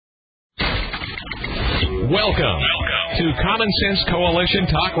Welcome to Common Sense Coalition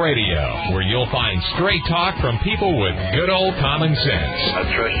Talk Radio, where you'll find straight talk from people with good old common sense. I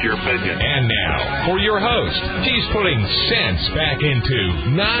trust your opinion. And now, for your host, he's putting sense back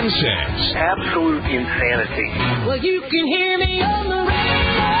into nonsense. Absolute insanity. Well, you can hear me on the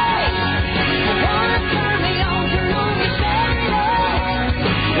radio. Wanna turn me on, turn on the stereo.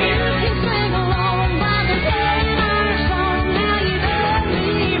 You can sing along while they're playing our song. Now you better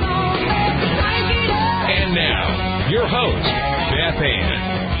leave on. Crank it up. And now, your host, Beth Ann.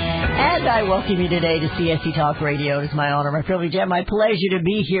 And I welcome you today to CSC Talk Radio. It is my honor, my privilege, and my pleasure to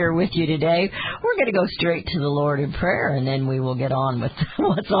be here with you today. We're going to go straight to the Lord in prayer, and then we will get on with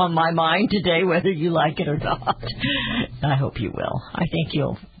what's on my mind today, whether you like it or not. I hope you will. I think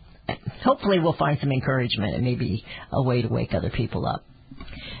hopefully we'll find some encouragement and maybe a way to wake other people up.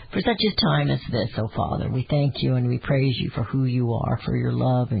 For such a time as this, oh Father, we thank you and we praise you for who you are, for your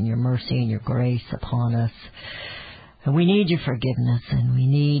love and your mercy and your grace upon us. And we need your forgiveness, and we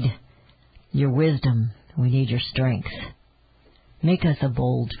need your wisdom. We need your strength. Make us a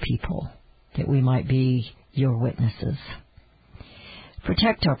bold people, that we might be your witnesses.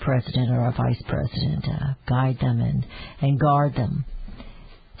 Protect our president or our vice president. Guide them and guard them.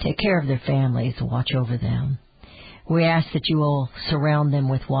 Take care of their families. Watch over them. We ask that you will surround them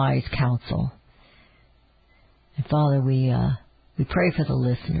with wise counsel. And Father, we pray for the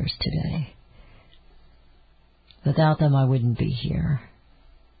listeners today. Without them, I wouldn't be here.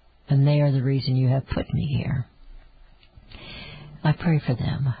 And they are the reason you have put me here. I pray for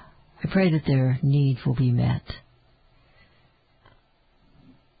them. I pray that their needs will be met.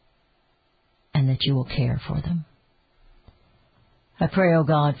 And that you will care for them. I pray, oh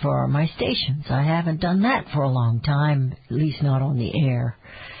God, for my stations. I haven't done that for a long time, at least not on the air.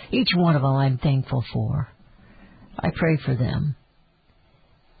 Each one of them I'm thankful for. I pray for them.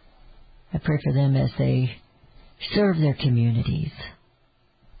 I pray for them as they serve their communities.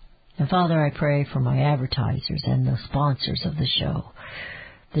 And Father, I pray for my advertisers and the sponsors of the show,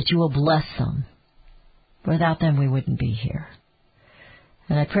 that you will bless them. Without them, we wouldn't be here.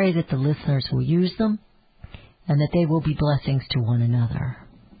 And I pray that the listeners will use them and that they will be blessings to one another.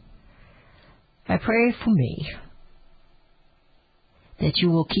 I pray for me, that you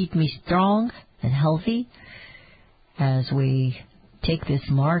will keep me strong and healthy as we take this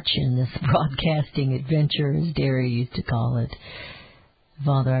march in this broadcasting adventure, as Derry used to call it.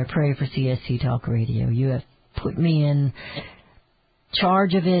 Father, I pray for CSC Talk Radio. You have put me in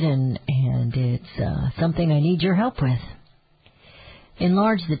charge of it, and it's something I need your help with.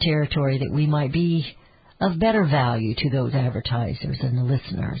 Enlarge the territory that we might be of better value to those advertisers and the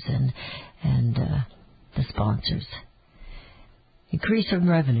listeners and the sponsors. Increase our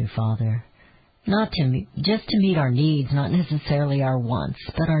revenue, Father. Not to just to meet our needs, not necessarily our wants,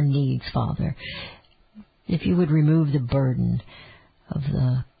 but our needs, Father. If you would remove the burden of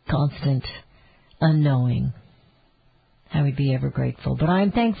the constant unknowing, I would be ever grateful. But I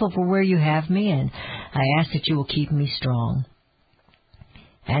am thankful for where you have me, and I ask that you will keep me strong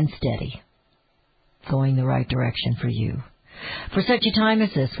and steady, going the right direction for you. For such a time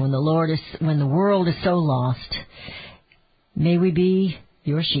as this, when the world is so lost, may we be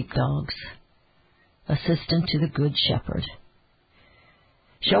your sheepdogs, assistant to the good shepherd.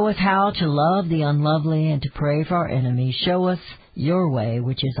 Show us how to love the unlovely and to pray for our enemies. Show us your way,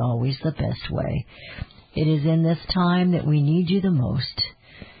 which is always the best way. It is in this time that we need you the most.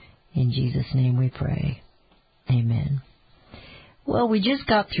 In Jesus' name we pray. Amen. Well, we just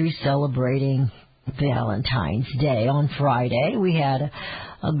got through celebrating Valentine's Day on Friday. We had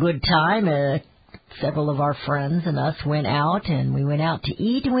a good time. Several of our friends and us went out, and we went out to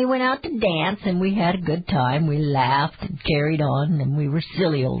eat, and we went out to dance, and we had a good time. We laughed and carried on, and we were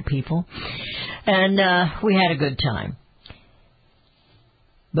silly old people. And we had a good time.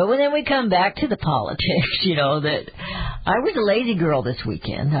 But then we come back to the politics, that I was a lazy girl this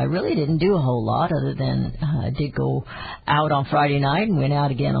weekend. I really didn't do a whole lot other than I did go out on Friday night and went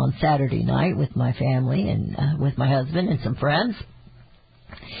out again on Saturday night with my family and with my husband and some friends.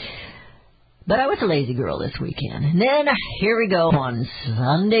 But I was a lazy girl this weekend. And then here we go on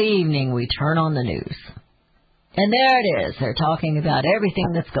Sunday evening, we turn on the news. And there it is. They're talking about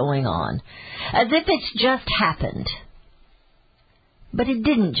everything that's going on, as if it's just happened. But it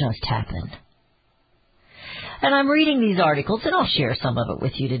didn't just happen. And I'm reading these articles, and I'll share some of it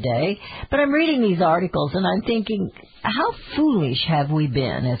with you today, but I'm reading these articles, and I'm thinking, how foolish have we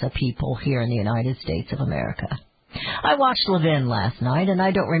been as a people here in the United States of America? I watched Levin last night, and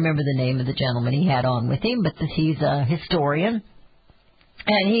I don't remember the name of the gentleman he had on with him, but he's a historian,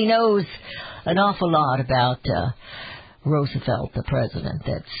 and he knows an awful lot about Roosevelt, the president,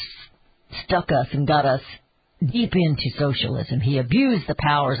 that stuck us and got us deep into socialism. He abused the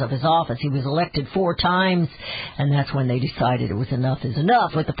powers of his office. He was elected 4 times, and that's when they decided it was enough is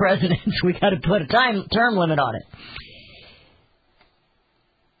enough with the president. We got to put a term limit on it.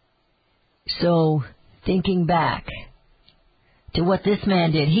 So, thinking back to what this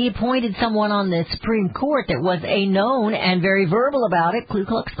man did, he appointed someone on the Supreme Court that was a known and very verbal about it Ku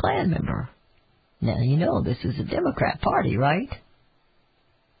Klux Klan member. Now, you know this is a Democrat party, right?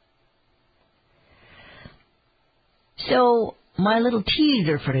 So, my little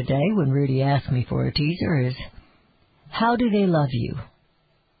teaser for today, when Rudy asked me for a teaser, is, how do they love you?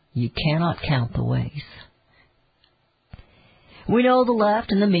 You cannot count the ways. We know the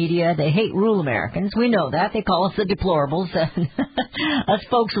left and the media, they hate rural Americans. We know that. They call us the deplorables. Us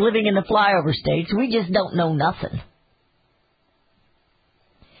folks living in the flyover states, we just don't know nothing.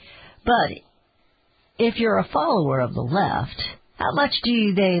 But if you're a follower of the left, how much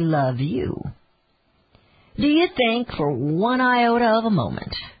do they love you? Do you think for one iota of a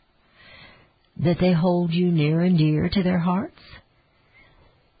moment that they hold you near and dear to their hearts?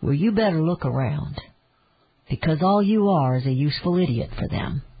 Well, you better look around, because all you are is a useful idiot for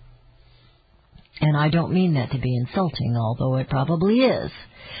them. And I don't mean that to be insulting, although it probably is.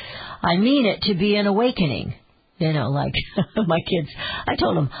 I mean it to be an awakening. You know, like my kids, I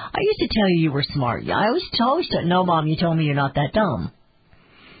told them, I used to tell you were smart. I always said, no, Mom, you told me you're not that dumb.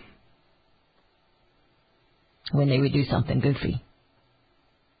 When they would do something goofy.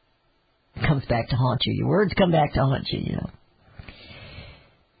 It comes back to haunt you. Your words come back to haunt you, you know.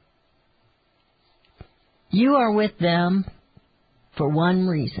 You are with them for one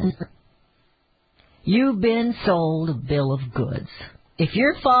reason. You've been sold a bill of goods. If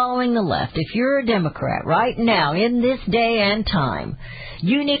you're following the left, if you're a Democrat right now, in this day and time,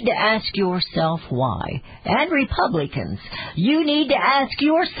 you need to ask yourself why. And Republicans, you need to ask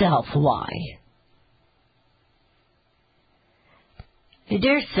yourself why. I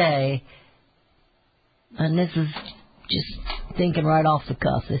dare say, and this is just thinking right off the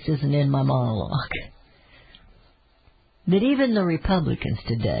cuff, this isn't in my monologue, that even the Republicans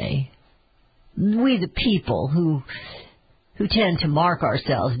today, we the people who tend to mark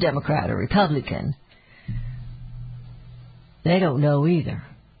ourselves Democrat or Republican, they don't know either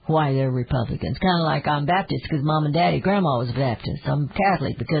why they're Republicans. Kind of like I'm Baptist because Mom and Daddy, Grandma was Baptist. I'm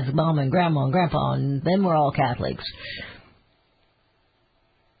Catholic because Mom and Grandma and Grandpa and them were all Catholics.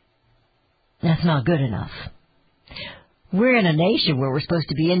 That's not good enough. We're in a nation where we're supposed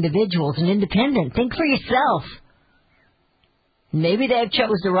to be individuals and independent. Think for yourself. Maybe they've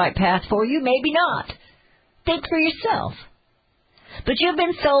chose the right path for you, maybe not. Think for yourself. But you've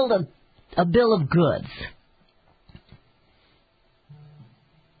been sold a bill of goods.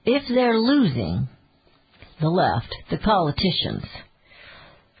 If they're losing, the left, the politicians,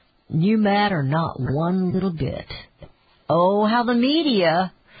 you matter not one little bit. Oh, how the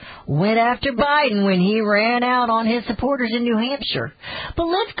media went after Biden when he ran out on his supporters in New Hampshire. But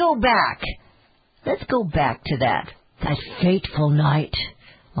let's go back. Let's go back to that fateful night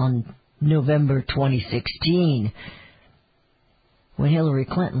on November 2016 when Hillary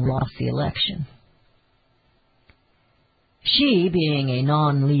Clinton lost the election. She, being a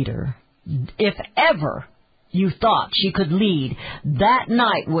non-leader, if ever you thought she could lead, that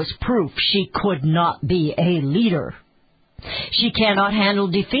night was proof she could not be a leader. She cannot handle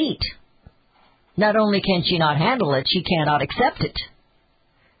defeat. Not only can she not handle it, she cannot accept it.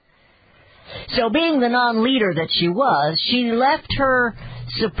 So being the non-leader that she was, she left her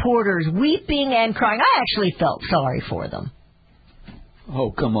supporters weeping and crying. I actually felt sorry for them.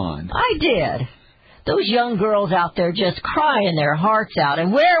 Oh, come on. I did. Those young girls out there just crying their hearts out.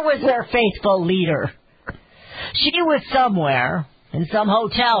 And where was their faithful leader? She was somewhere in some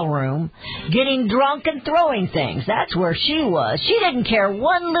hotel room getting drunk and throwing things. That's where she was. She didn't care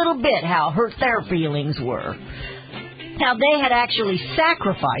one little bit how hurt their feelings were. Now, they had actually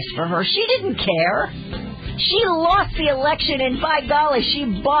sacrificed for her. She didn't care. She lost the election, and by golly, she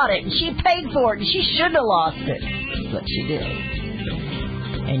bought it, and she paid for it, and she shouldn't have lost it. But she did.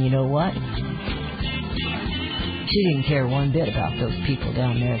 And you know what? She didn't care one bit about those people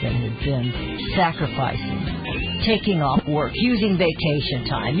down there that had been sacrificing, taking off work, using vacation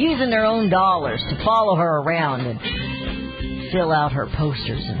time, using their own dollars to follow her around and fill out her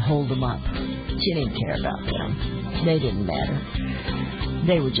posters and hold them up. She didn't care about them. They didn't matter.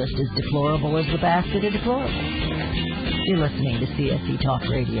 They were just as deplorable as the basket of deplorables. You're listening to CSC Talk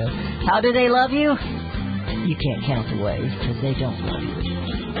Radio. How do they love you? You can't count the ways because they don't love you.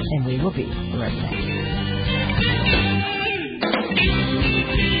 And we will be right back.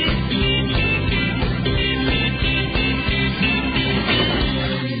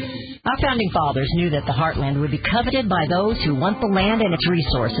 Our founding fathers knew that the heartland would be coveted by those who want the land and its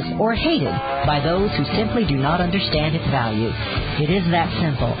resources, or hated by those who simply do not understand its value. It is that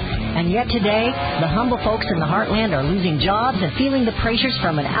simple. And yet today, the humble folks in the heartland are losing jobs and feeling the pressures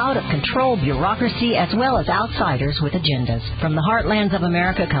from an out-of-control bureaucracy as well as outsiders with agendas. From the heartlands of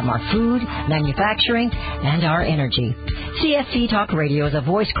America come our food, manufacturing, and our energy. CSC Talk Radio is a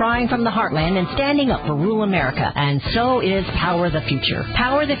voice crying from the heartland and standing up for rural America. And so is Power the Future.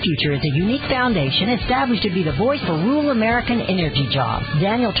 Power the Future is a unique foundation established to be the voice for rural American energy jobs.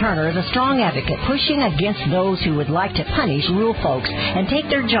 Daniel Turner is a strong advocate pushing against those who would like to punish rural folks and take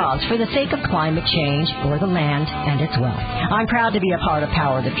their jobs for the sake of climate change or the land and its wealth. I'm proud to be a part of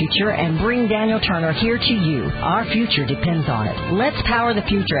Power the Future and bring Daniel Turner here to you. Our future depends on it. Let's power the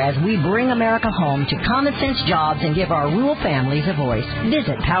future as we bring America home to common sense jobs and give our rural families a voice.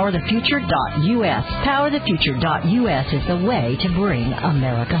 Visit powerthefuture.us. Powerthefuture.us is the way to bring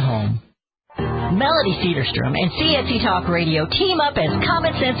America home. Melody Cedarstrom and CSC Talk Radio team up as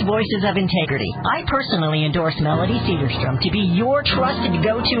common sense voices of integrity. I personally endorse Melody Cedarstrom to be your trusted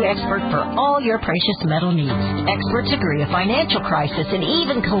go-to expert for all your precious metal needs. Experts agree a financial crisis and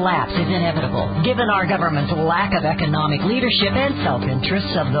even collapse is inevitable. Given our government's lack of economic leadership and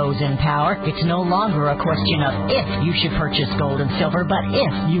self-interests of those in power, it's no longer a question of if you should purchase gold and silver, but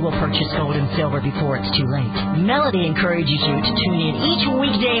if you will purchase gold and silver before it's too late. Melody encourages you to tune in each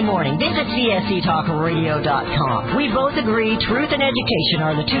weekday morning. Visit CSCTalkRadio.com. We both agree truth and education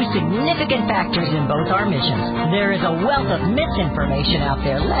are the two significant factors in both our missions. There is a wealth of misinformation out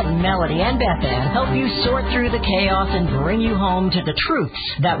there. Let Melody and Beth Ann help you sort through the chaos and bring you home to the truths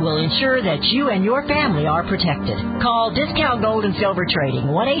that will ensure that you and your family are protected. Call Discount Gold and Silver Trading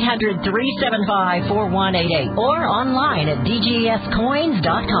 1-800-375-4188 or online at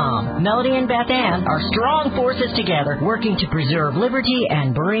DGScoins.com. Melody and Beth Ann are strong forces together working to preserve liberty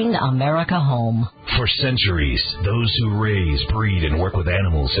and bring America home. For centuries, those who raise, breed, and work with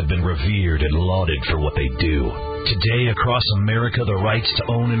animals have been revered and lauded for what they do. Today, across America, the rights to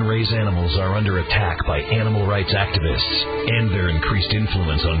own and raise animals are under attack by animal rights activists and their increased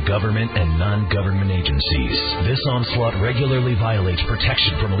influence on government and non-government agencies. This onslaught regularly violates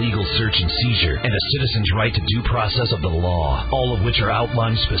protection from legal search and seizure and a citizen's right to due process of the law, all of which are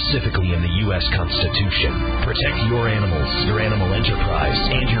outlined specifically in the U.S. Constitution. Protect your animals, your animal enterprise,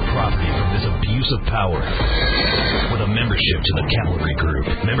 and your property from this abuse of power. With a membership to the Cavalry Group,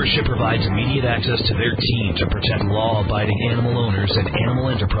 membership provides immediate access to their team to protect law-abiding animal owners and animal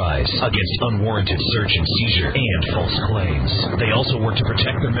enterprise against unwarranted search and seizure and false claims. They also work to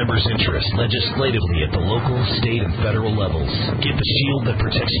protect their members' interests legislatively at the local, state, and federal levels. Get the shield that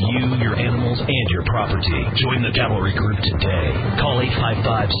protects you, your animals, and your property. Join the Cavalry Group today. Call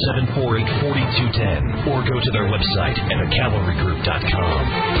 855-748-4210 or go to their website at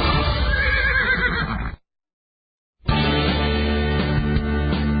thecavalrygroup.com.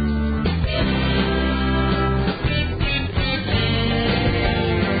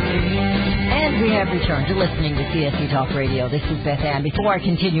 Returned to listening to CSC Talk Radio. This is Beth Ann. Before I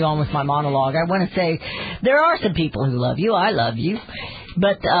continue on with my monologue, I want to say there are some people who love you. I love you.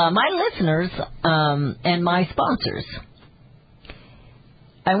 But my listeners and my sponsors,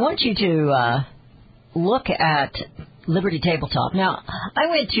 I want you to look at Liberty Tabletop. Now,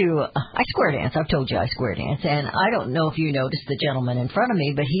 I square dance. I've told you I square dance. And I don't know if you noticed the gentleman in front of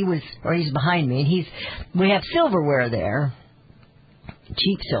me, but he's behind me. And we have silverware there,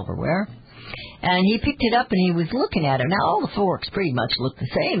 cheap silverware. And he picked it up and he was looking at it. Now, all the forks pretty much look the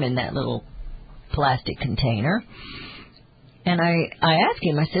same in that little plastic container. And I asked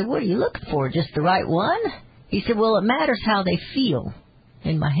him, I said, what are you looking for, just the right one? He said, well, it matters how they feel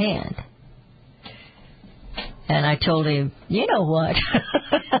in my hand. And I told him, you know what?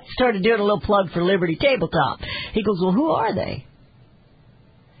 I started doing a little plug for Liberty Tabletop. He goes, well, who are they?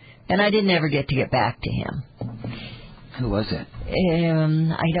 And I didn't ever get back to him. Who was it?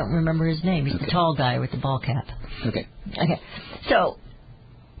 I don't remember his name. He's the tall guy with the ball cap. Okay. So,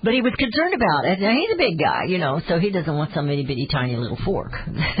 but he was concerned about it. Now, he's a big guy, so he doesn't want some itty-bitty tiny little fork.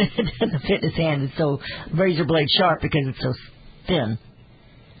 It doesn't fit his hand. It's so razor blade sharp because it's so thin.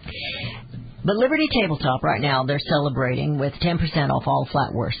 But Liberty Tabletop right now, they're celebrating with 10% off all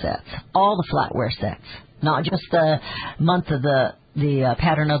flatware sets. All the flatware sets. Not just the month of the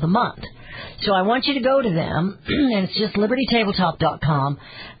pattern of the month. So I want you to go to them, and it's just libertytabletop.com.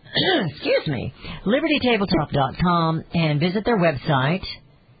 Excuse me. libertytabletop.com and visit their website.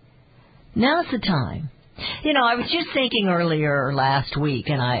 Now's the time. You know, I was just thinking earlier last week,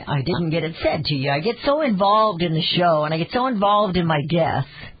 and I didn't get it said to you. I get so involved in the show, and I get so involved in my guests.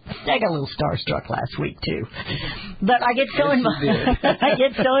 I got a little starstruck last week too, but I get so I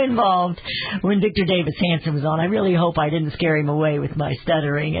get so involved when Victor Davis Hanson was on. I really hope I didn't scare him away with my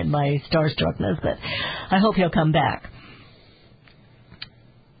stuttering and my starstruckness, but I hope he'll come back.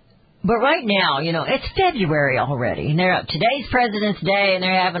 But right now, you know, it's February already, and today's President's Day, and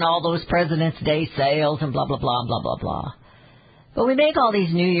they're having all those President's Day sales and blah, blah, blah, blah, blah, blah. But we make all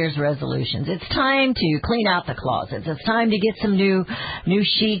these New Year's resolutions. It's time to clean out the closets. It's time to get some new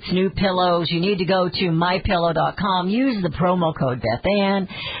sheets, new pillows. You need to go to mypillow.com. Use the promo code BethAnn.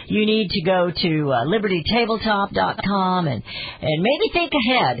 You need to go to libertytabletop.com and maybe think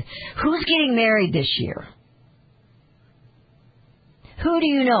ahead. Who's getting married this year? Who do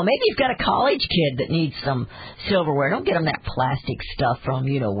you know? Maybe you've got a college kid that needs some silverware. Don't get them that plastic stuff from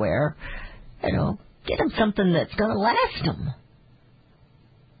you-know-where. You know, get them something that's going to last them.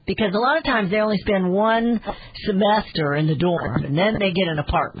 Because a lot of times they only spend one semester in the dorm, and then they get an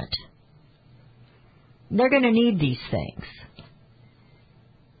apartment. They're going to need these things.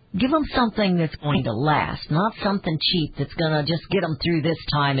 Give them something that's going to last, not something cheap that's going to just get them through this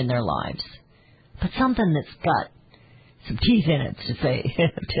time in their lives. But something that's got some teeth in it, to say,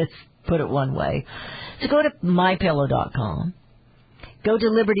 just put it one way. So go to mypillow.com. Go to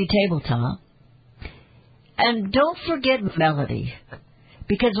Liberty Tabletop. And don't forget Melody.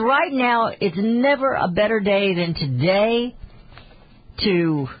 Because right now, it's never a better day than today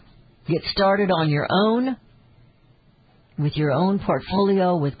to get started on your own, with your own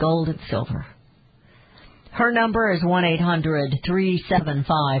portfolio with gold and silver. Her number is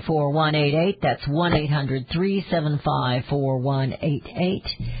 1-800-375-4188. That's 1-800-375-4188.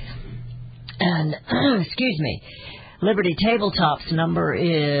 And, excuse me, Liberty Tabletop's number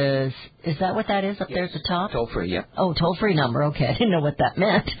is that what that is up there at the top? Toll-free, yeah. Oh, toll-free number, okay. I didn't know what that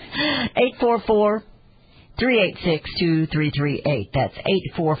meant. 844-386-2338. That's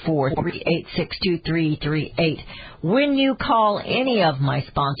 844-386-2338. When you call any of my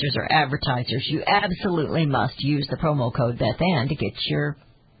sponsors or advertisers, you absolutely must use the promo code BethAnn to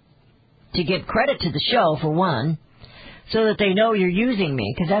give credit to the show, for one, so that they know you're using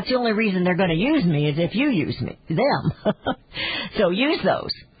me, because that's the only reason they're going to use me is if you use them. So use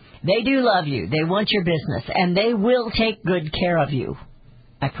those. They do love you. They want your business, and they will take good care of you.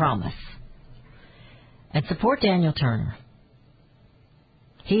 I promise. And support Daniel Turner.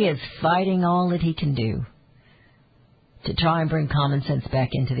 He is fighting all that he can do to try and bring common sense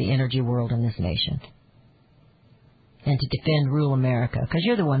back into the energy world in this nation. And to defend rural America, because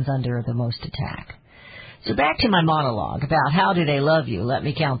you're the ones under the most attack. So back to my monologue about how do they love you. Let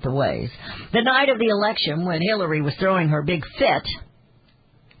me count the ways. The night of the election, when Hillary was throwing her big fit,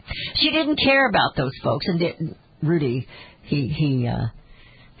 she didn't care about those folks. And Rudy, he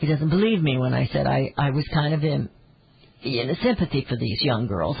doesn't believe me when I said I was kind of in a sympathy for these young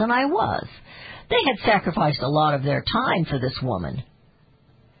girls, and I was. They had sacrificed a lot of their time for this woman.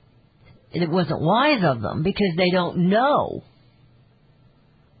 It wasn't wise of them because they don't know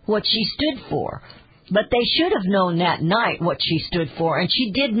what she stood for. But they should have known that night what she stood for, and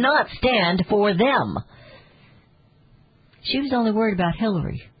she did not stand for them. She was only worried about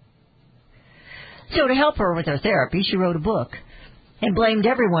Hillary. So to help her with her therapy, she wrote a book and blamed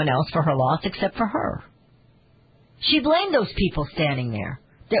everyone else for her loss except for her. She blamed those people standing there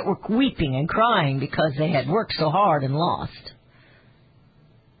that were weeping and crying because they had worked so hard and lost.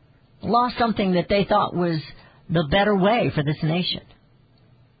 Lost something that they thought was the better way for this nation.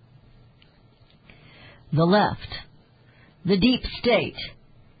 The left, the deep state,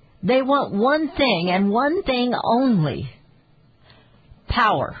 they want one thing and one thing only: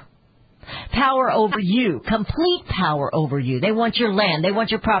 power. Power over you, complete power over you. They want your land, they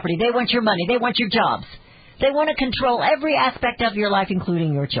want your property, they want your money, they want your jobs. They want to control every aspect of your life,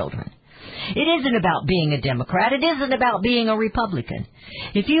 including your children. It isn't about being a Democrat. It isn't about being a Republican.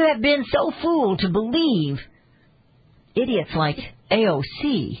 If you have been so fooled to believe idiots like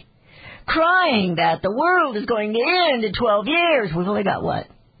AOC crying that the world is going to end in 12 years. We've only got,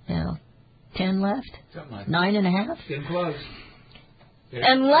 10 left? Something like 9.5? Getting close.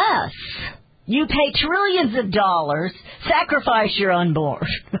 Unless you pay trillions of dollars, sacrifice your unborn.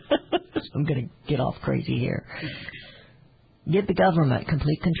 I'm going to get off crazy here. Give the government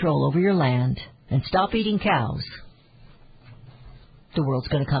complete control over your land and stop eating cows. The world's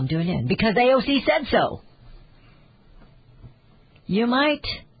going to come to an end because AOC said so. You might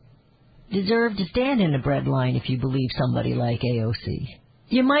deserve to stand in the bread line if you believe somebody like AOC.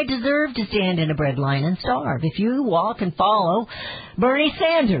 You might deserve to stand in a bread line and starve if you walk and follow Bernie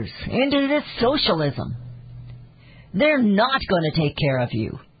Sanders into this socialism. They're not going to take care of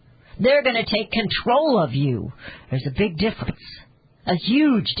you. They're going to take control of you. There's a big difference. A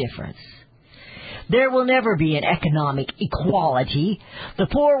huge difference. There will never be an economic equality. The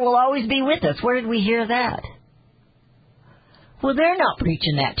poor will always be with us. Where did we hear that? Well, they're not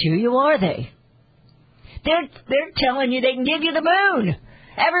preaching that to you, are they? They're telling you they can give you the moon.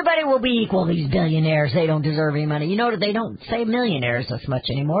 Everybody will be equal, these billionaires. They don't deserve any money. You know, they don't say millionaires as much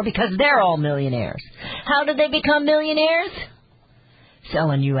anymore because they're all millionaires. How did they become millionaires?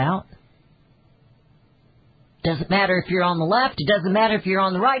 Selling you out. Doesn't matter if you're on the left. It doesn't matter if you're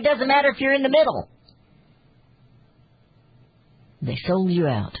on the right. It doesn't matter if you're in the middle. They sold you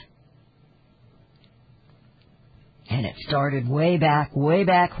out. And it started way back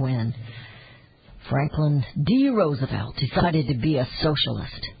when Franklin D. Roosevelt decided to be a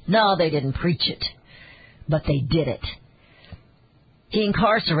socialist. No, they didn't preach it, but they did it. He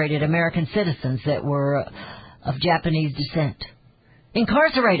incarcerated American citizens that were of Japanese descent.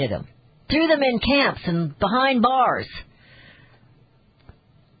 Incarcerated them. Threw them in camps and behind bars.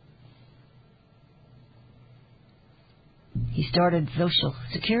 He started Social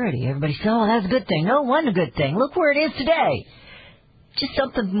Security. Everybody said, oh, that's a good thing. No, it wasn't a good thing. Look where it is today. Just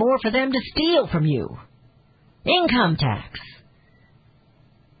something more for them to steal from you. Income tax.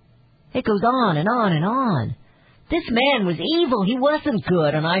 It goes on and on and on. This man was evil. He wasn't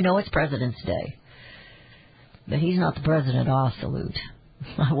good. And I know it's President's Day. But he's not the president I'll salute.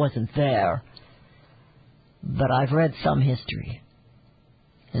 I wasn't there. But I've read some history.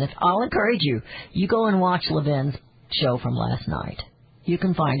 And I'll encourage you, you go and watch Levin's show from last night. You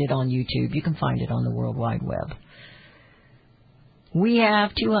can find it on YouTube. You can find it on the World Wide Web. We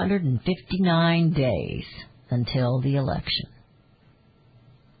have 259 days until the election.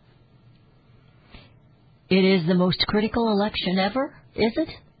 It is the most critical election ever, is it?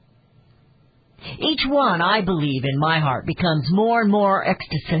 Each one, I believe, in my heart, becomes more and more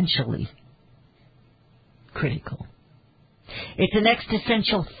existentially critical. It's an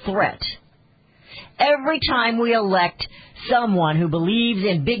existential threat. Every time we elect someone who believes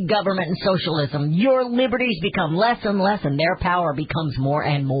in big government and socialism, your liberties become less and less and their power becomes more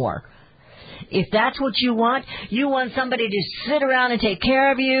and more. If that's what you want somebody to sit around and take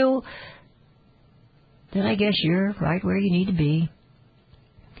care of you, then I guess you're right where you need to be.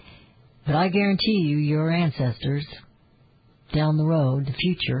 But I guarantee you, your ancestors down the road, the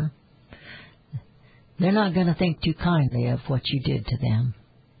future, they're not going to think too kindly of what you did to them.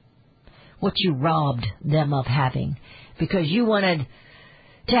 What you robbed them of having. Because you wanted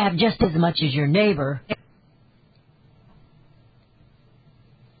to have just as much as your neighbor.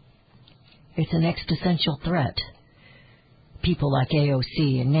 It's an existential threat. People like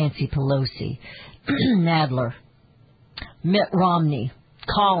AOC and Nancy Pelosi, Nadler, Mitt Romney,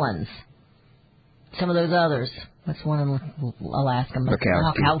 Collins, some of those others. What's one in Alaska?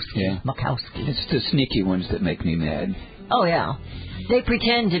 Murkowski. Yeah. Murkowski. It's the sneaky ones that make me mad. Oh, yeah. They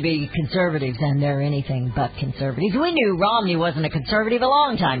pretend to be conservatives, and they're anything but conservatives. We knew Romney wasn't a conservative a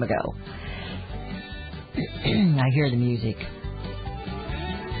long time ago. I hear the music.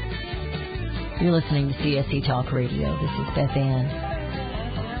 You're listening to CSC Talk Radio. This is Beth Ann.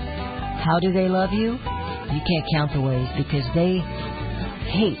 How do they love you? You can't count the ways, because they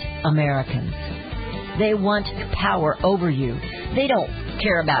hate Americans. They want power over you. They don't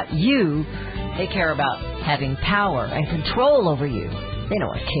care about you. They care about having power and control over you. They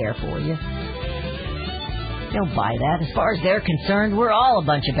don't care for you. They don't buy that. As far as they're concerned, we're all a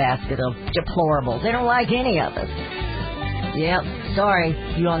bunch of basket of deplorables. They don't like any of us. Yep, sorry,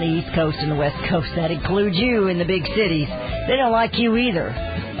 you on the East Coast and the West Coast. That includes you in the big cities. They don't like you either.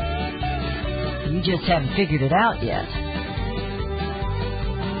 You just haven't figured it out yet.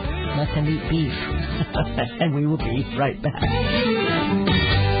 Let them eat beef. And we will be right back.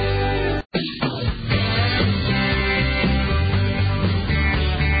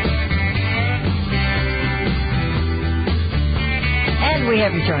 We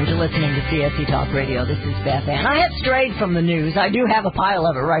have returned to listening to CSC Talk Radio. This is Beth Ann. I have strayed from the news. I do have a pile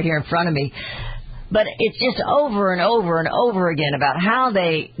of it right here in front of me. But it's just over and over and over again about how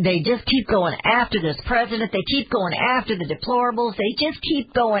they just keep going after this president. They keep going after the deplorables. They just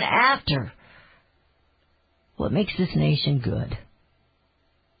keep going after what makes this nation good.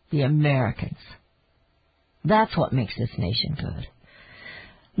 The Americans. That's what makes this nation good.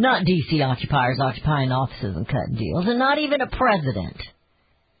 Not D.C. occupiers occupying offices and cutting deals, and not even a president.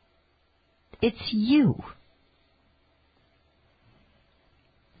 It's you.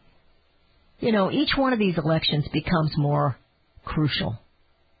 You know, each one of these elections becomes more crucial.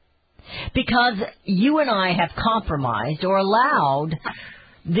 Because you and I have compromised or allowed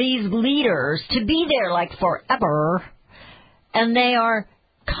these leaders to be there like forever, and they are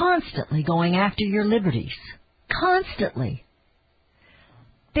constantly going after your liberties. Constantly.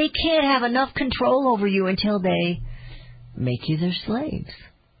 They can't have enough control over you until they make you their slaves.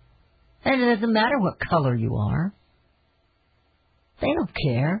 And it doesn't matter what color you are. They don't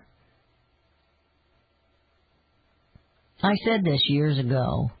care. I said this years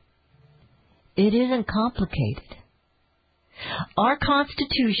ago. It isn't complicated. Our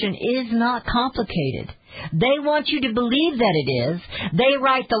Constitution is not complicated. They want you to believe that it is. They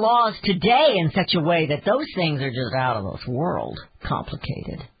write the laws today in such a way that those things are just out of this world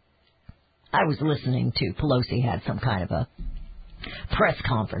complicated. I was listening to Pelosi had some kind of a press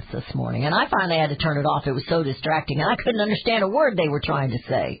conference this morning, and I finally had to turn it off. It was so distracting, and I couldn't understand a word they were trying to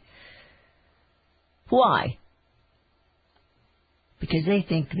say. Why? Because they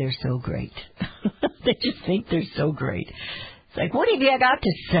think they're so great. They just think they're so great. It's like, what have you got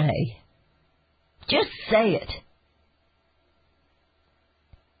to say? Just say it.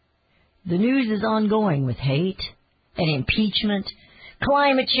 The news is ongoing with hate and impeachment,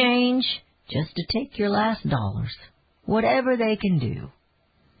 climate change, just to take your last dollars. Whatever they can do.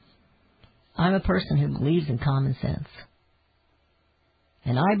 I'm a person who believes in common sense.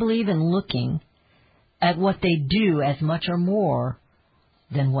 And I believe in looking at what they do as much or more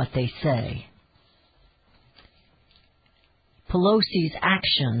than what they say. Pelosi's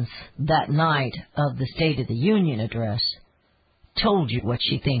actions that night of the State of the Union address told you what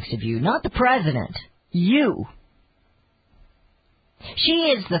she thinks of you. Not the president. You. She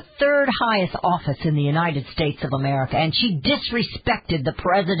is the third highest office in the United States of America, and she disrespected the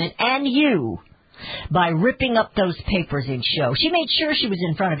president and you by ripping up those papers in show. She made sure she was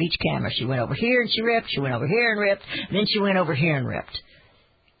in front of each camera. She went over here and she ripped. She went over here and ripped. Then she went over here and ripped.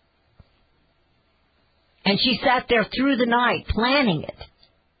 And she sat there through the night planning it,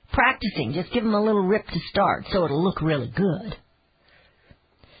 practicing. Just give them a little rip to start so it'll look really good.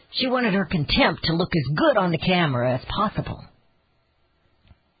 She wanted her contempt to look as good on the camera as possible.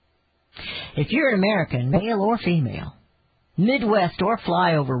 If you're an American, male or female, Midwest or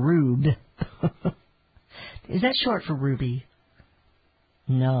flyover Rube, is that short for Ruby?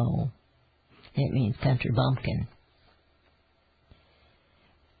 No. It means country bumpkin.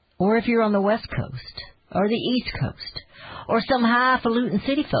 Or if you're on the West Coast, or the East Coast, or some highfalutin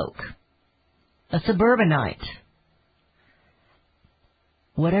city folk, a suburbanite.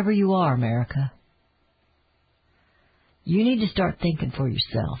 Whatever you are, America, you need to start thinking for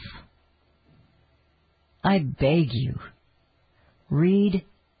yourself. I beg you, read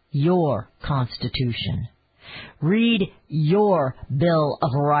your Constitution. Read your Bill of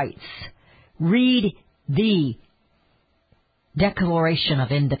Rights. Read the Declaration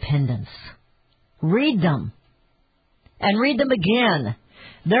of Independence. Read them. And read them again.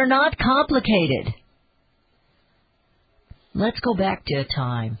 They're not complicated. Let's go back to a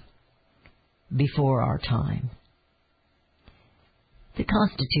time before our time. The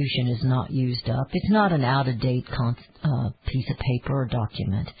Constitution is not used up. It's not an out-of-date piece of paper or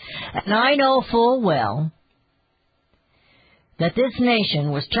document. And I know full well that this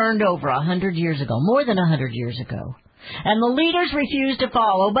nation was turned over 100 years ago, more than 100 years ago. And the leaders refuse to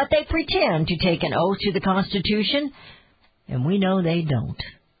follow, but they pretend to take an oath to the Constitution, and we know they don't.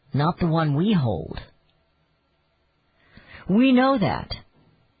 Not the one we hold. We know that.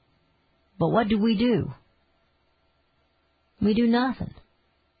 But what do? We do nothing.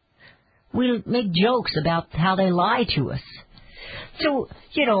 We make jokes about how they lie to us. So,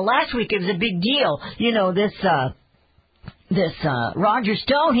 last week it was a big deal. This Roger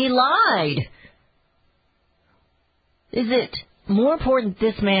Stone, he lied. Is it more important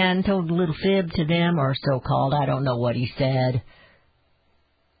this man told a little fib to them, or so-called, I don't know what he said?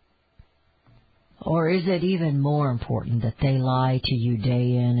 Or is it even more important that they lie to you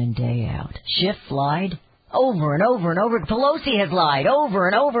day in and day out? Schiff lied over and over and over. Pelosi has lied over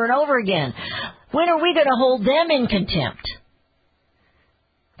and over and over again. When are we going to hold them in contempt?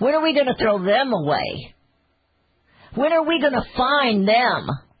 When are we going to throw them away? When are we going to fine them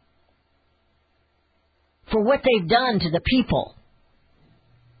for what they've done to the people?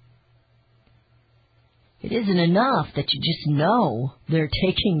 It isn't enough that you just know they're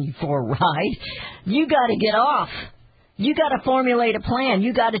taking you for a ride. You got to get off. You got to formulate a plan.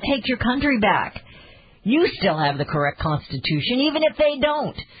 You got to take your country back. You still have the correct Constitution, even if they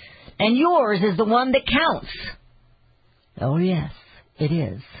don't. And yours is the one that counts. Oh, yes, it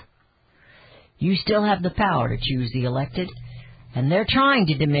is. You still have the power to choose the elected, and they're trying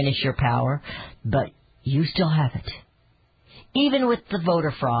to diminish your power, but you still have it. Even with the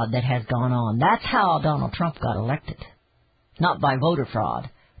voter fraud that has gone on. That's how Donald Trump got elected. not by voter fraud,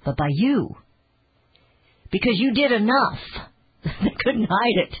 but by you. Because you did enough. They couldn't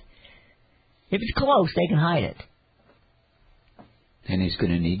hide it. If it's close, they can hide it. And he's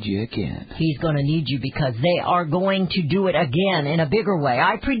going to need you again. He's going to need you because they are going to do it again in a bigger way.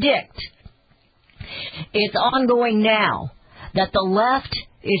 I predict it's ongoing now that the left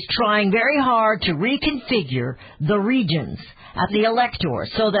is trying very hard to reconfigure the regions at the electors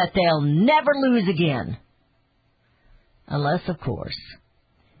so that they'll never lose again. Unless, of course,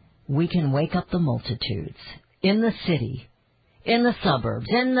 we can wake up the multitudes in the city, in the suburbs,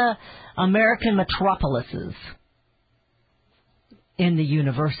 in the American metropolises, in the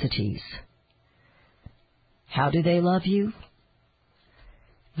universities. How do they love you?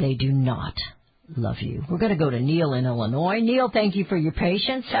 They do not love you. We're going to go to Neil in Illinois. Neil, thank you for your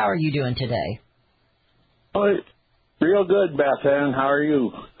patience. How are you doing today? Oh, real good, Beth Ann. How are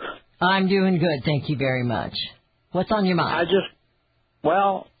you? I'm doing good. Thank you very much. What's on your mind?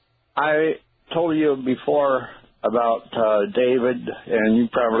 I told you before about David, and you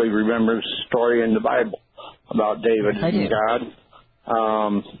probably remember the story in the Bible about David and God.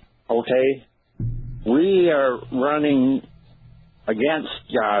 Okay. We are running against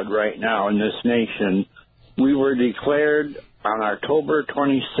God right now in this nation. We were declared on October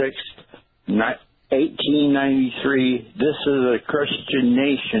 26th, 1893, this is a Christian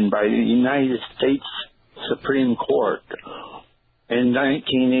nation by the United States Supreme Court. In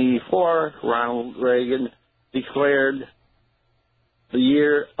 1984, Ronald Reagan declared the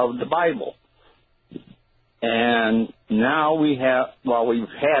year of the Bible. And now we've had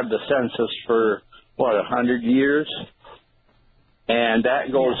the census for, 100 years? And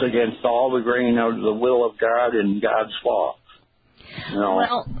that goes against all the grain of the will of God and God's law.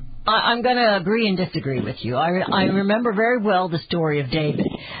 Well, I'm going to agree and disagree with you. I remember very well the story of David.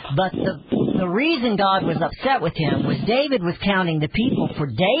 But the reason God was upset with him was David was counting the people for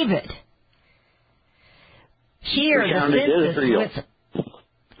David. Here, the census was...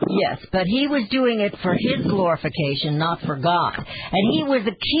 Yes, but he was doing it for his glorification, not for God. And he was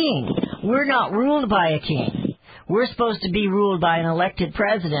a king. We're not ruled by a king. We're supposed to be ruled by an elected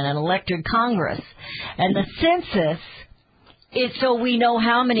president, an elected Congress. And the census is so we know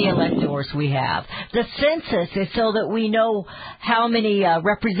how many electors we have. The census is so that we know how many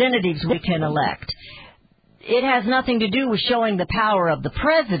representatives we can elect. It has nothing to do with showing the power of the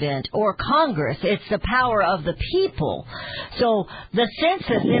president or Congress. It's the power of the people. So the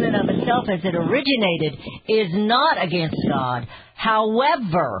census in and of itself as it originated is not against God.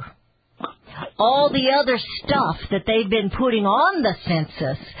 However, all the other stuff that they've been putting on the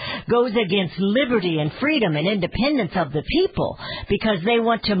census goes against liberty and freedom and independence of the people because they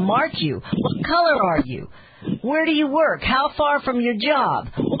want to mark you. What color are you? Where do you work? How far from your job?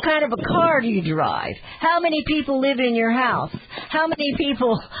 What kind of a car do you drive? How many people live in your house? How many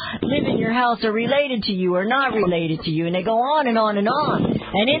people live in your house are related to you or not related to you? And they go on and on and on.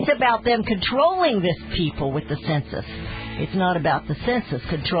 And it's about them controlling this people with the census. It's not about the census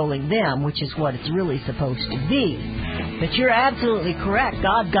controlling them, which is what it's really supposed to be. But you're absolutely correct.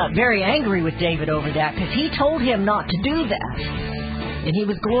 God got very angry with David over that because he told him not to do that. And he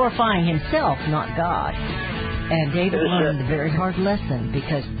was glorifying himself, not God. And David learned a very hard lesson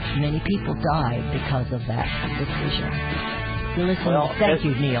because many people died because of that decision. You're listening. Thank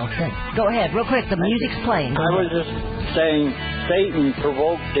you, Neil. Go ahead, real quick. The music's playing. I was just saying Satan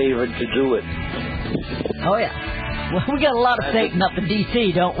provoked David to do it. Oh, yeah. Well, we got a lot of Satan up in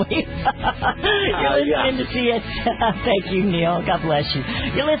D.C., don't we? You're listening to CS. Thank you, Neil. God bless you.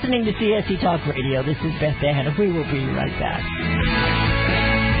 You're listening to CSC Talk Radio. This is Beth Ann, and we will be right back.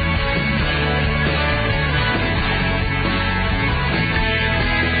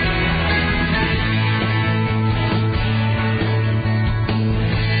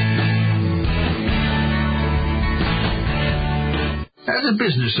 As a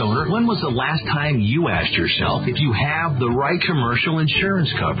business owner, when was the last time you asked yourself if you have the right commercial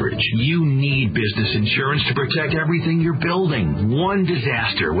insurance coverage? You need business insurance to protect everything you're building. One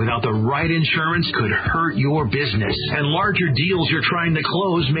disaster without the right insurance could hurt your business, and larger deals you're trying to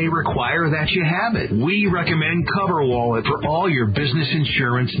close may require that you have it. We recommend CoverWallet for all your business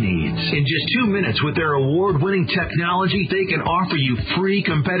insurance needs. In just 2 minutes with their award-winning technology, they can offer you free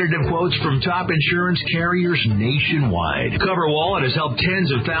competitive quotes from top insurance carriers nationwide. CoverWallet has helped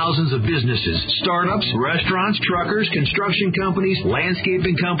tens of thousands of businesses, startups, restaurants, truckers, construction companies,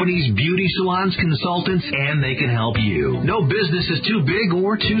 landscaping companies, beauty salons, consultants, and they can help you. No business is too big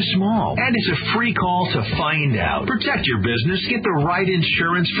or too small. And it's a free call to find out. Protect your business. Get the right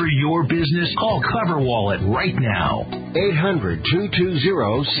insurance for your business. Call CoverWallet right now.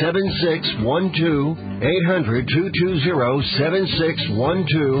 800-220-7612.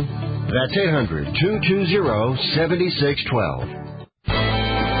 800-220-7612. That's 800-220-7612.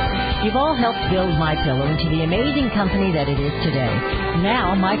 You've all helped build MyPillow into the amazing company that it is today.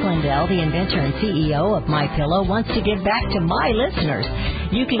 Now, Mike Lindell, the inventor and CEO of MyPillow, wants to give back to my listeners.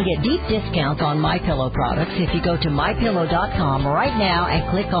 You can get deep discounts on MyPillow products if you go to MyPillow.com right now and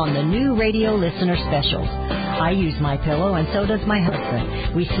click on the new radio listener specials. I use MyPillow, and so does my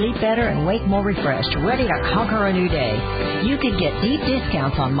husband. We sleep better and wake more refreshed, ready to conquer a new day. You can get deep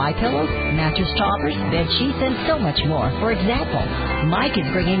discounts on MyPillows, mattress toppers, bed sheets, and so much more. For example, Mike is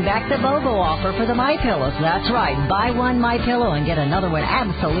bringing back the BOGO offer for the MyPillows. That's right. Buy one MyPillow and get another one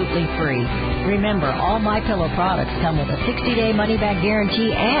absolutely free. Remember, all MyPillow products come with a 60-day money-back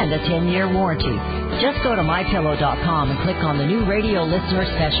guarantee and a 10-year warranty. Just go to MyPillow.com and click on the new radio listener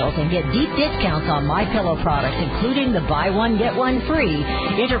specials and get deep discounts on MyPillow products, including the buy one, get one free.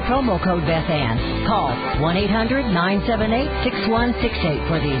 Enter promo code BethAnn. Call 1-800-978-6168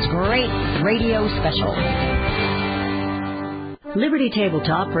 for these great radio specials. Liberty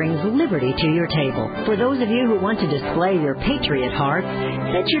Tabletop brings liberty to your table. For those of you who want to display your patriot heart,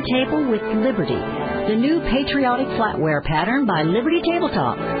 set your table with Liberty, the new patriotic flatware pattern by Liberty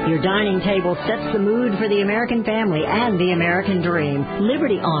Tabletop. Your dining table sets the mood for the American family and the American dream.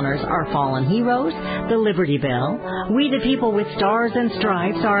 Liberty honors our fallen heroes, the Liberty Bell, We the People with Stars and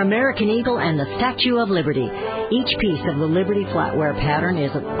Stripes, our American Eagle, and the Statue of Liberty. Each piece of the Liberty flatware pattern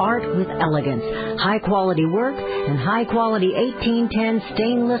is of art with elegance, high-quality work, and high-quality 1810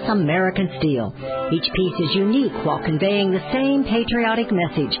 stainless American steel. Each piece is unique while conveying the same patriotic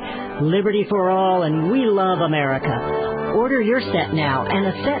message, liberty for all and we love America. Order your set now and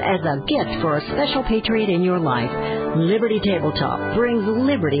a set as a gift for a special patriot in your life. Liberty Tabletop brings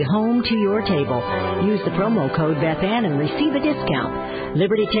liberty home to your table. Use the promo code BethAnn and receive a discount.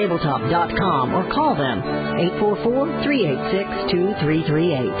 LibertyTabletop.com or call them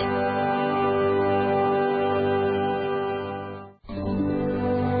 844-386-2338.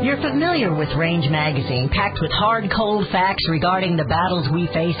 You're familiar with Range Magazine, packed with hard, cold facts regarding the battles we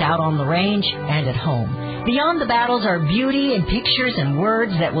face out on the range and at home. Beyond the battles are beauty and pictures and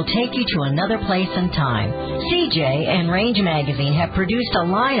words that will take you to another place and time. CJ and Range Magazine have produced a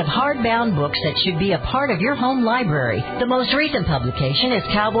line of hardbound books that should be a part of your home library. The most recent publication is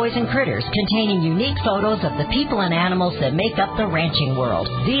Cowboys and Critters, containing unique photos of the people and animals that make up the ranching world.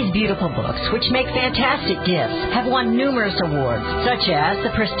 These beautiful books, which make fantastic gifts, have won numerous awards, such as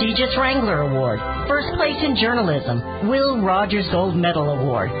the prestigious Wrangler Award, First Place in Journalism, Will Rogers Gold Medal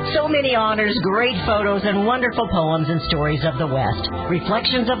Award. So many honors, great photos, and wonderful poems and stories of the West.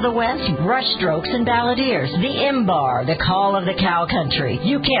 Reflections of the West, Brushstrokes and Balladeers, The Imbar, The Call of the Cow Country.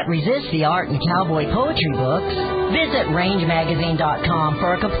 You can't resist the art and cowboy poetry books. Visit rangemagazine.com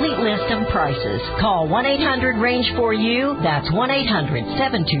for a complete list of prices. Call 1-800-RANGE-4U. That's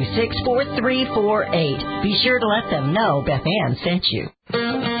 1-800-726-4348. Be sure to let them know Beth Ann sent you.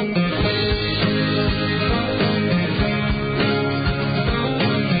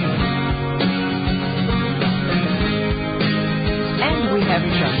 Have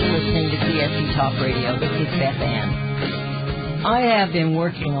returned to listening to CSC Talk Radio. This is Beth Ann. I have been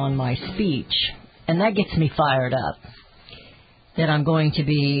working on my speech, and that gets me fired up. That I'm going to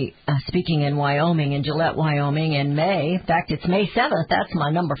be speaking in Wyoming, in Gillette, Wyoming, in May. In fact, it's May 7th. That's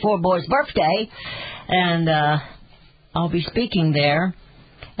my number 4 boy's birthday, and I'll be speaking there.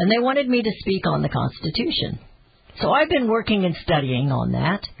 And they wanted me to speak on the Constitution, so I've been working and studying on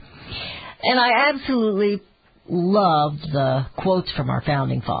that, and I absolutely love the quotes from our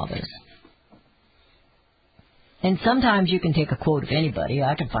founding fathers. And sometimes you can take a quote of anybody.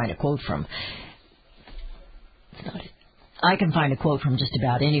 I can find a quote from just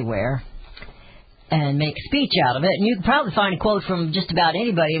about anywhere and make a speech out of it. And you can probably find a quote from just about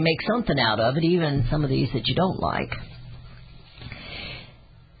anybody and make something out of it, even some of these that you don't like.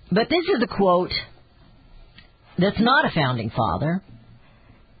 But this is a quote that's not a founding father.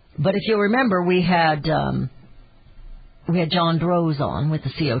 But if you'll remember, we had John Droz on with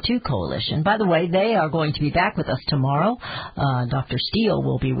the CO2 Coalition. By the way, they are going to be back with us tomorrow. Dr. Steele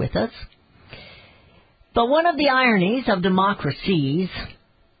will be with us. But one of the ironies of democracies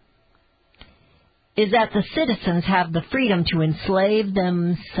is that the citizens have the freedom to enslave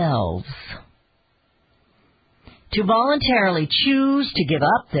themselves. to voluntarily choose to give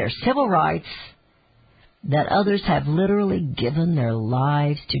up their civil rights that others have literally given their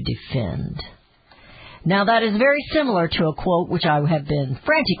lives to defend. Now, that is very similar to a quote which I have been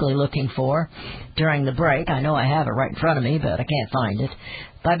frantically looking for during the break. I know I have it right in front of me, but I can't find it.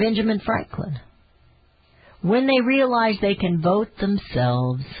 By Benjamin Franklin. When they realize they can vote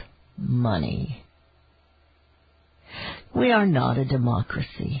themselves money. We are not a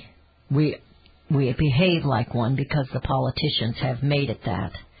democracy. We behave like one because the politicians have made it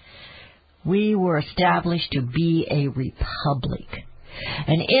that. We were established to be a republic.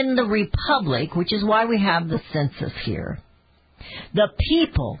 And in the republic, which is why we have the census here, the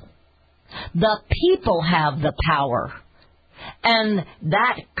people have the power. And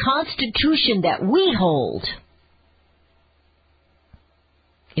that Constitution that we hold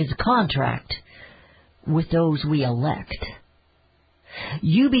is a contract with those we elect.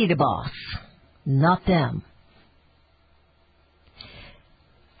 You be the boss, not them.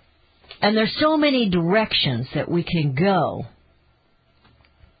 And there's so many directions that we can go.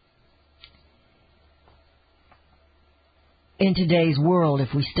 In today's world,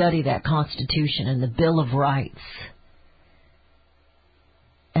 if we study that Constitution and the Bill of Rights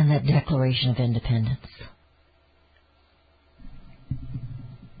and that Declaration of Independence.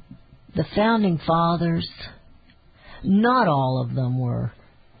 The Founding Fathers, not all of them were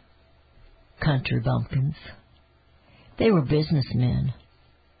country bumpkins. They were businessmen.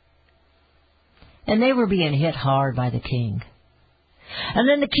 And they were being hit hard by the king. And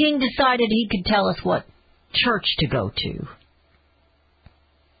then the king decided he could tell us what church to go to.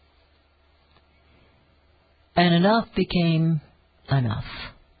 And enough became enough.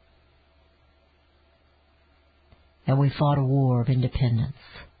 And we fought a war of independence.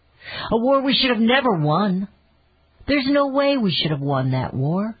 A war we should have never won. There's no way we should have won that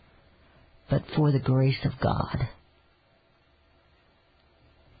war, but for the grace of God.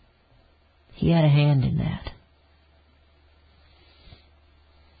 He had a hand in that.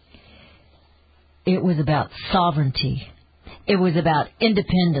 It was about sovereignty. It was about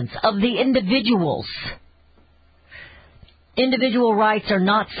independence of the individuals. Individual rights are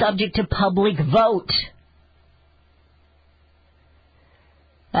not subject to public vote.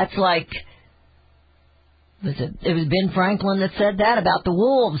 That's like, it was Ben Franklin that said that about the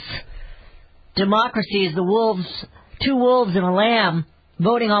wolves. Democracy is the wolves, two wolves and a lamb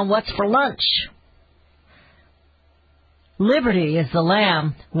voting on what's for lunch. Liberty is the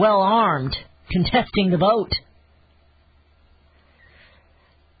lamb, well armed, contesting the vote.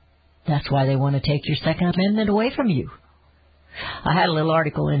 That's why they want to take your Second Amendment away from you. I had a little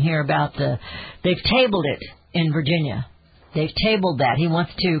article in here about they've tabled it in Virginia. They've tabled that. He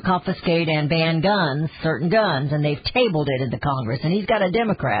wants to confiscate and ban guns, certain guns, and they've tabled it in the Congress. And he's got a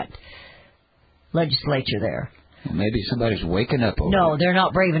Democrat legislature there. Well, maybe somebody's waking up over No, it. they're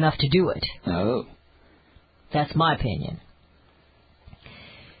not brave enough to do it. Oh. That's my opinion.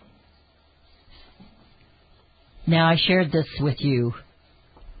 Now, I shared this with you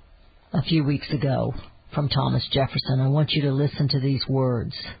a few weeks ago from Thomas Jefferson. I want you to listen to these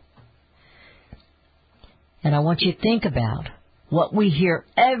words. And I want you to think about what we hear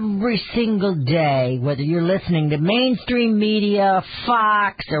every single day, whether you're listening to mainstream media,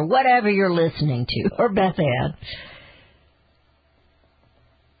 Fox, or whatever you're listening to, or Beth Ann.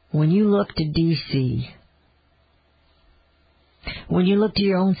 When you look to D.C., when you look to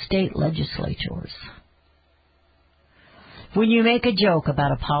your own state legislatures, when you make a joke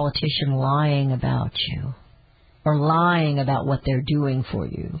about a politician lying about you, or lying about what they're doing for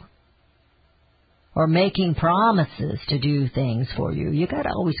you, or making promises to do things for you, you got to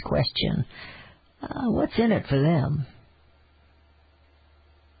always question, what's in it for them?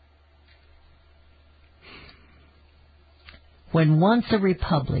 When once a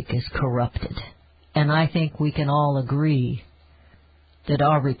republic is corrupted, and I think we can all agree that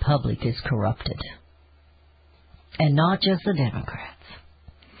our republic is corrupted, and not just the Democrats,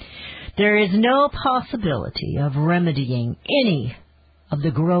 there is no possibility of remedying any of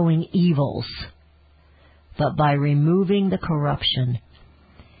the growing evils but by removing the corruption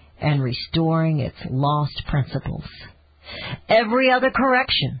and restoring its lost principles. Every other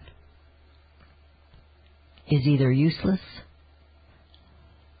correction is either useless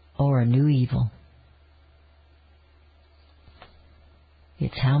or a new evil.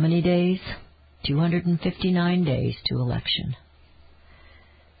 It's how many days? 259 days to election.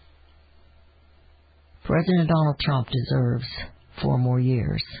 President Donald Trump deserves 4 more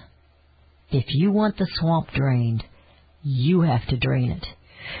years. If you want the swamp drained, you have to drain it.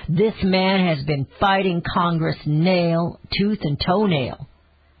 This man has been fighting Congress nail, tooth, and toenail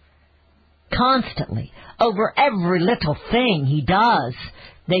Constantly. Over every little thing he does.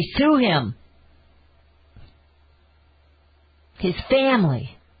 They sue him. His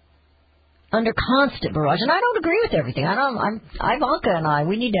family. Under constant barrage. And I don't agree with everything. Ivanka and I,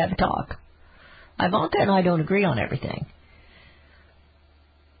 we need to have a talk. Ivanka and I don't agree on everything.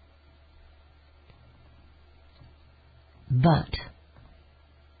 But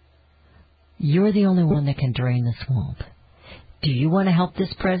you're the only one that can drain the swamp. Do you want to help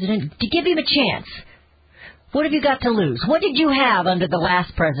this president? To give him a chance. What have you got to lose? What did you have under the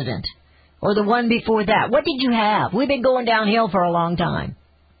last president? Or the one before that? What did you have? We've been going downhill for a long time.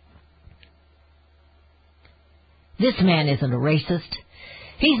 This man isn't a racist.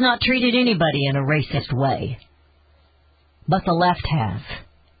 He's not treated anybody in a racist way. But the left has.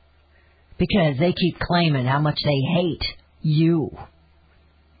 Because they keep claiming how much they hate you.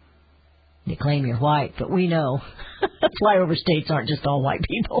 They claim you're white, but we know flyover states aren't just all white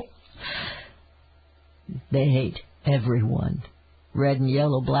people. They hate everyone. Red and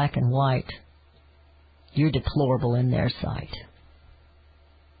yellow, black and white. You're deplorable in their sight.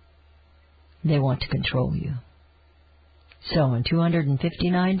 They want to control you. So in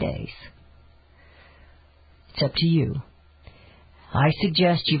 259 days, it's up to you. I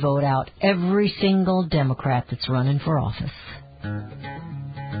suggest you vote out every single Democrat that's running for office.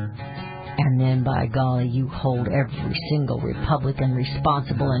 And then, by golly, you hold every single Republican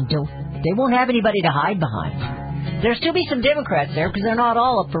responsible and they won't have anybody to hide behind. There'll still be some Democrats there because they're not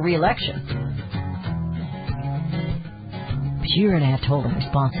all up for re-election. But you're going to have to hold them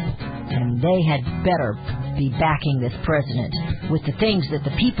responsible. And they had better be backing this president with the things that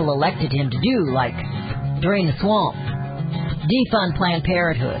the people elected him to do, like drain the swamp, defund Planned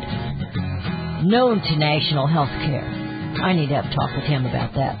Parenthood, no to national health care. I need to have a talk with him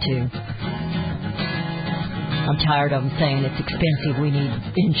about that, too. I'm tired of them saying it's expensive, we need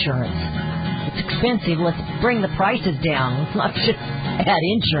insurance. It's expensive, let's bring the prices down. Let's not just add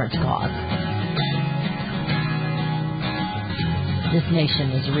insurance costs. This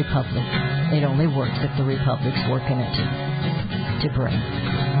nation is a republic. It only works if the republics work in it to bring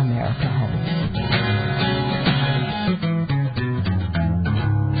America home.